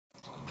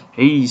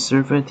Hey,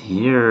 Sirfut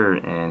here,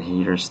 and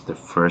here's the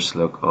first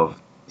look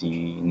of the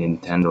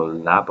Nintendo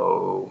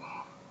Labo.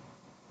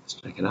 Let's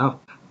check it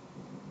out.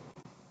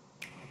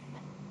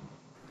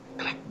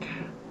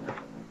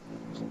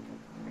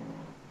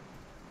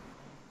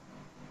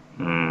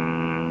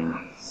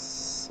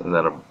 So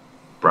that a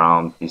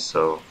brown piece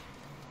of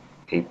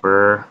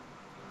paper?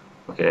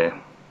 Okay,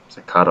 it's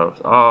a cutout.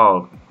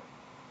 Oh,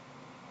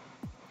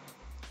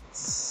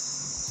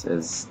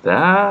 is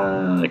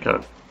that like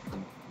a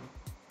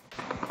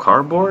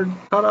cardboard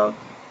cutout?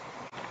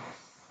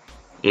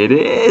 It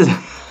is.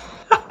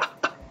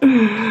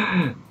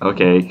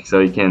 Okay, so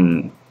you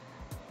can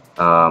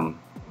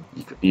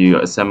you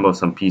assemble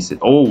some pieces.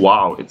 Oh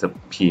wow, it's a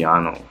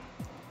piano.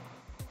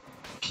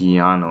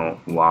 Piano,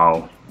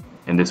 wow.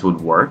 And this would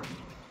work.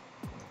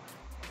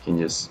 You can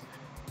just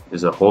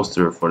there's a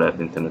holster for that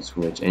Nintendo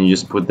Switch, and you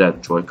just put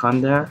that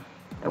Joy-Con there,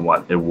 and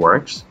what? It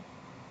works.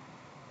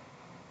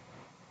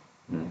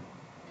 Hmm.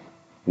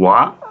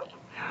 What?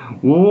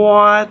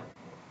 What?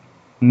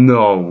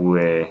 No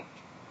way.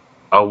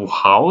 A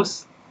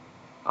house?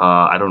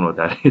 I don't know what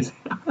that is.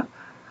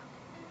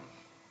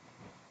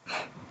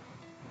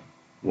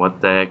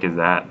 What the heck is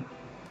that?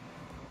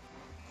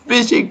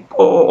 Fishing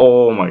pole!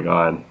 Oh my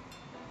god.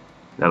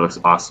 That looks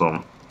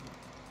awesome.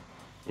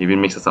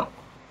 Even makes it sound.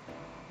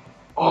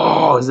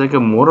 Oh, it's like a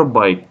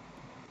motorbike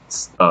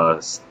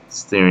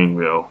steering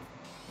wheel.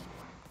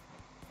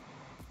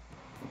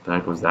 What the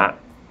heck was that?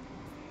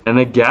 And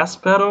a gas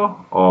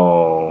pedal?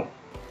 Oh.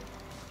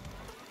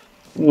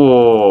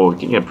 Whoa, it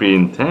can get pretty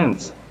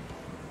intense.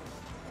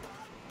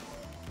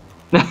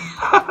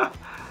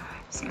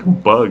 It's like a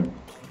bug. Is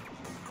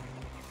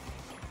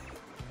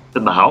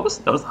that the house?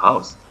 That was the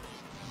house.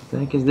 What the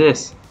heck is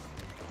this?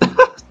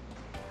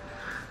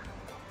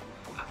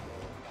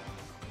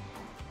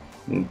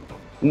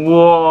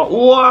 Whoa,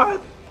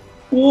 what?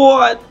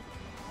 What?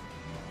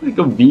 Like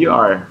a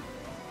VR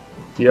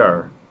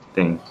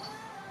thing.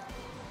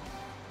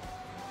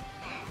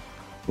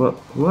 What?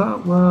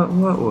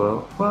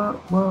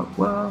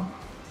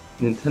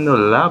 Nintendo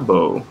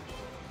Labo.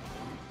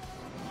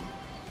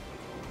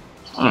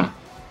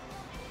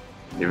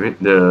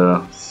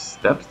 The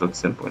steps look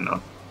simple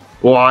enough.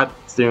 What?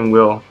 Steering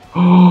wheel.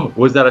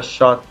 Was that a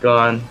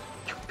shotgun?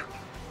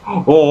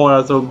 Oh,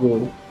 that's so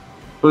cool.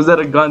 Was that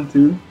a gun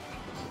too?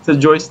 It's a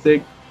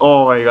joystick.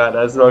 Oh my god,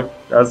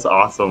 that's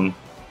awesome.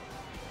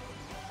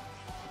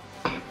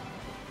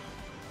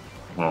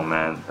 Oh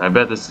man, I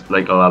bet there's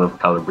like a lot of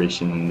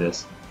calibration in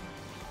this.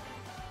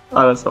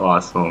 Oh, that's so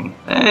awesome.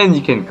 And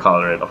you can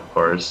color it, of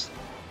course.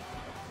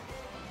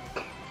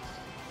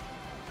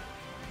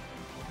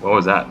 What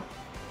was that?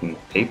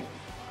 Tape?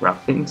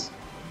 Wrap things?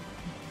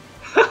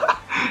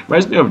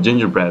 Reminds me of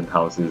gingerbread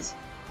houses.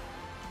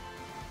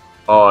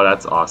 Oh,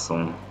 that's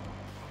awesome.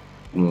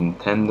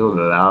 Nintendo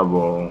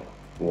Labo.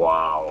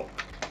 Wow.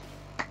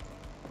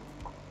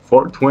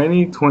 For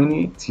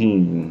 2020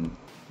 team,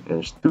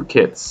 there's 2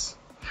 kits.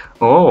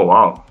 Oh,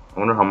 wow. I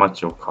wonder how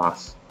much it'll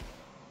cost.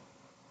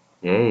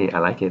 Yay, I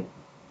like it.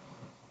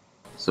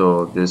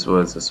 So this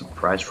was a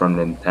surprise from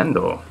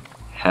Nintendo,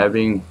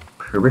 having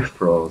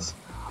peripherals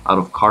out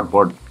of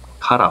cardboard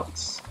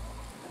cutouts.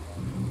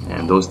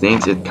 And those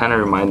things, it kind of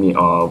remind me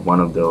of one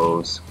of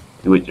those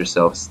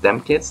do-it-yourself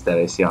STEM kits that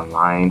I see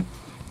online,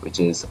 which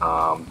is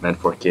meant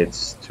for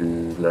kids to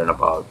learn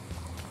about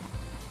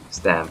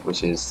STEM,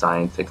 which is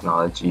science,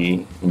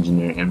 technology,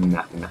 engineering, and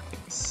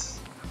mathematics.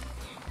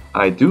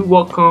 I do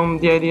welcome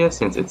the idea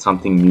since it's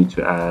something new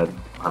to add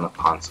on a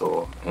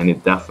console, and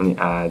it definitely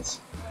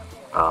adds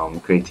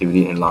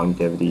creativity and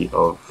longevity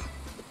of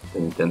the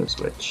Nintendo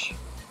Switch.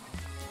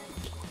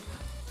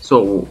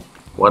 So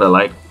what I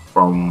like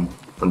from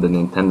the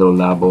Nintendo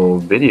Labo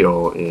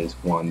video is,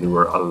 one, there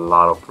were a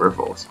lot of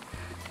peripherals.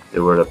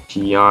 There were the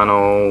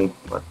piano,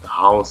 the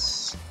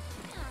house,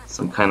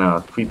 some kind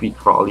of creepy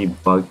crawly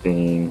bug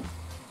thing,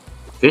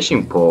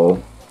 fishing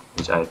pole,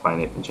 which I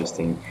find it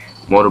interesting,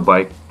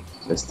 motorbike,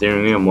 the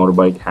steering wheel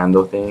motorbike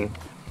handle thing,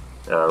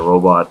 the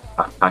robot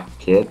backpack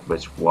kit,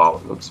 which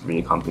wow, looks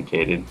really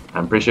complicated.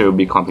 I'm pretty sure it would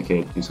be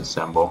complicated to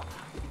disassemble.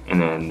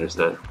 And then there's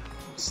the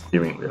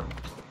steering wheel.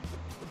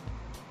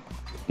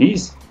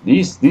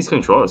 These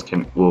controllers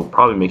will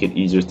probably make it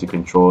easier to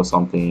control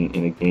something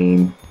in a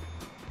game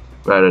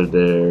rather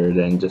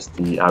than just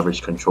the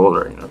average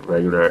controller,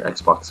 regular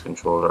Xbox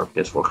controller,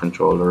 PS4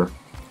 controller.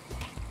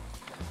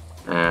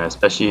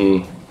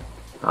 Especially,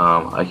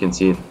 I can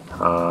see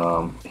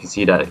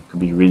that it could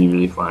be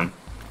really fun.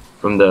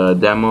 From the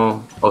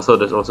demo,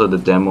 there's also the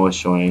demo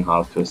showing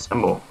how to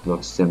assemble. It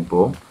looks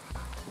simple,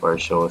 where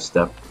it shows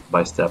step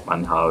by step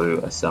on how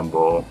to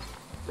assemble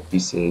the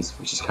pieces,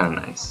 which is kind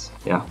of nice.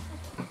 Yeah.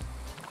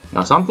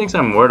 Now, some things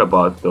I'm worried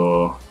about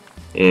though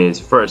is,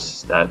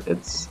 first, that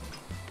it's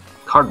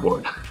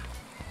cardboard.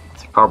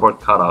 It's cardboard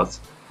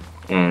cutouts,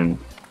 and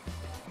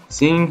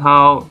seeing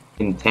how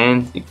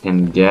intense it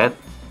can get,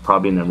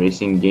 probably in a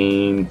racing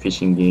game,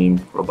 fishing game,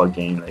 robot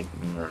game, like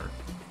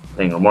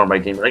playing a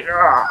motorbike game, like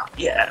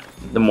yeah.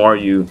 The more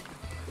you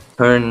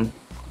turn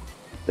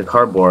the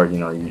cardboard,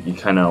 you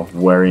kind of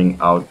wearing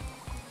out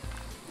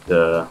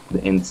the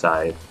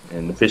inside.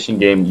 And the fishing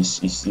game, you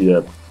see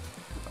the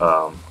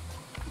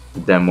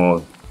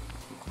demo.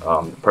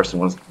 The person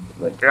was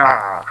like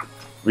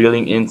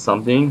reeling in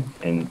something,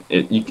 and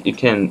it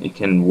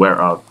can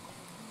wear out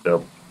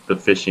the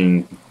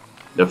fishing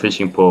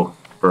pole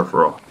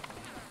peripheral.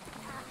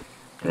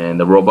 And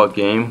the robot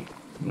game,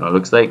 it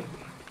looks like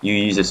you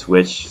use a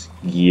switch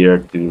gear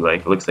to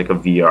looks like a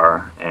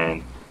VR,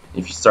 and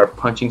if you start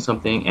punching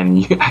something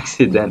and you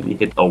accidentally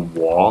hit a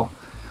wall,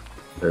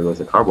 there goes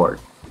the cardboard,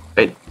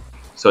 right?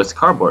 So it's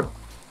cardboard,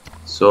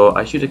 so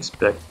I should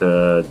expect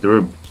the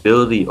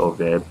durability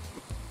of it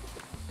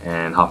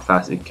and how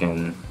fast it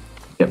can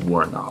get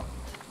worn out.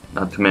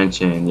 Not to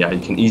mention, yeah, you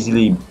can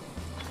easily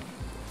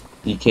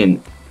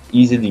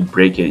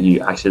break it.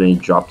 You accidentally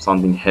drop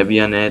something heavy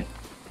on it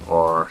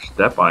or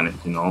step on it.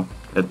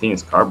 That thing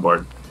is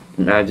cardboard.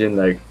 Imagine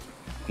if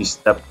you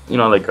step,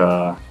 like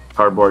a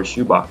cardboard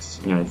shoebox.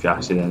 If you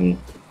accidentally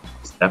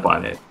step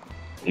on it,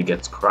 it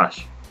gets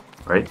crushed,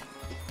 right?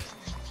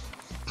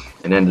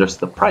 And then there's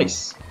the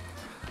price.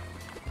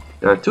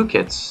 There are two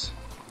kits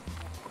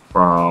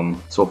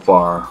from so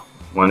far.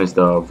 One is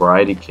the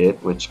variety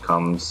kit, which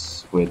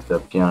comes with the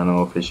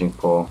piano, fishing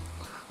pole,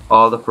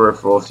 all the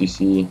peripherals you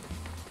see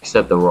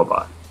except the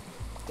robot.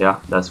 Yeah,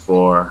 that's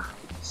for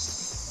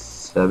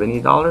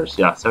 $70.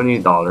 Yeah,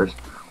 $70.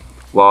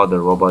 While the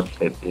robot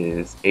kit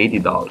is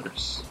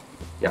 $80.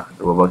 Yeah,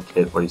 the robot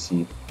kit where you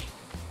see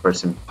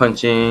person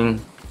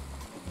punching,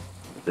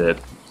 the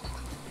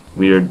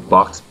weird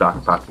box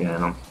backpack,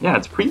 yeah,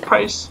 it's pretty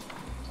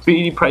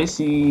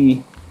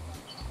pricey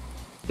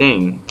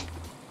thing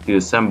to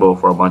assemble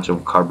for a bunch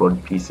of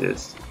cardboard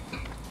pieces.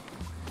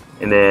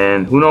 And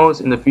then who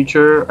knows, in the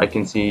future I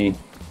can see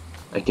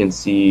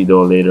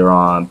though later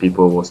on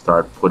people will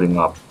start putting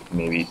up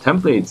maybe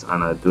templates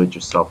on a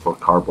do-it-yourself or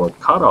cardboard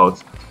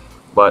cutouts.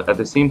 But at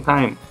the same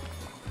time,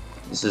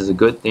 this is a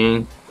good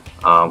thing.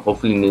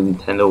 Hopefully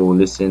Nintendo will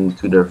listen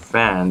to their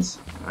fans,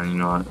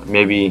 and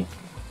maybe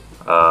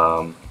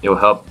it'll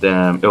help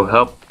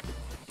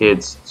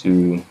kids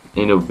to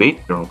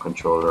innovate their own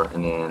controller,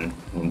 and then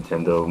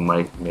Nintendo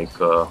might make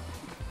a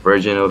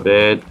version of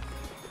it.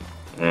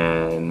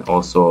 And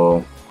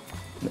also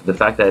the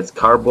fact that it's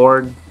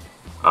cardboard,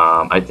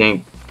 I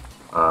think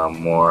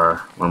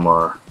more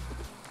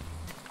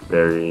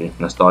very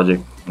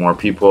nostalgic, more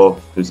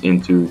people who's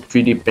into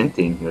 3D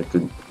printing,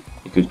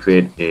 you could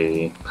create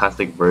a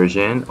plastic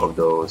version of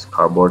those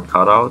cardboard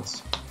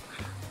cutouts.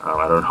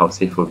 I don't know how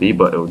safe it will be,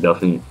 but it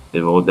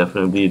will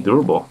definitely be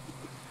durable.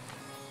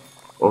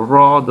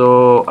 Overall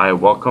though, I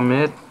welcome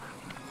it.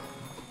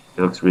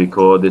 It looks really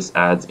cool. This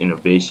adds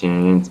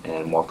innovations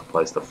and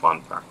multiplies the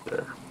fun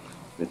factor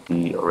with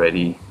the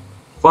already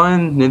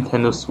fun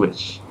Nintendo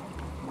Switch.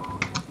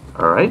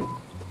 Alright,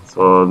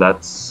 so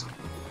that's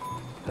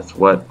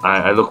what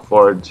I look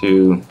forward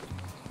to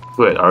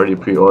it. I already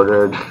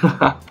pre-ordered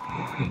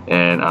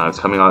and it's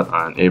coming out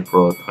on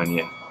April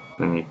 20th,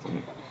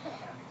 2018.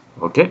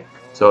 Okay,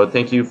 so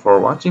thank you for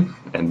watching,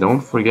 and don't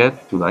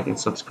forget to like and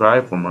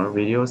subscribe for more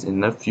videos in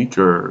the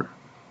future.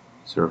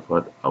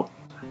 Sirfut out.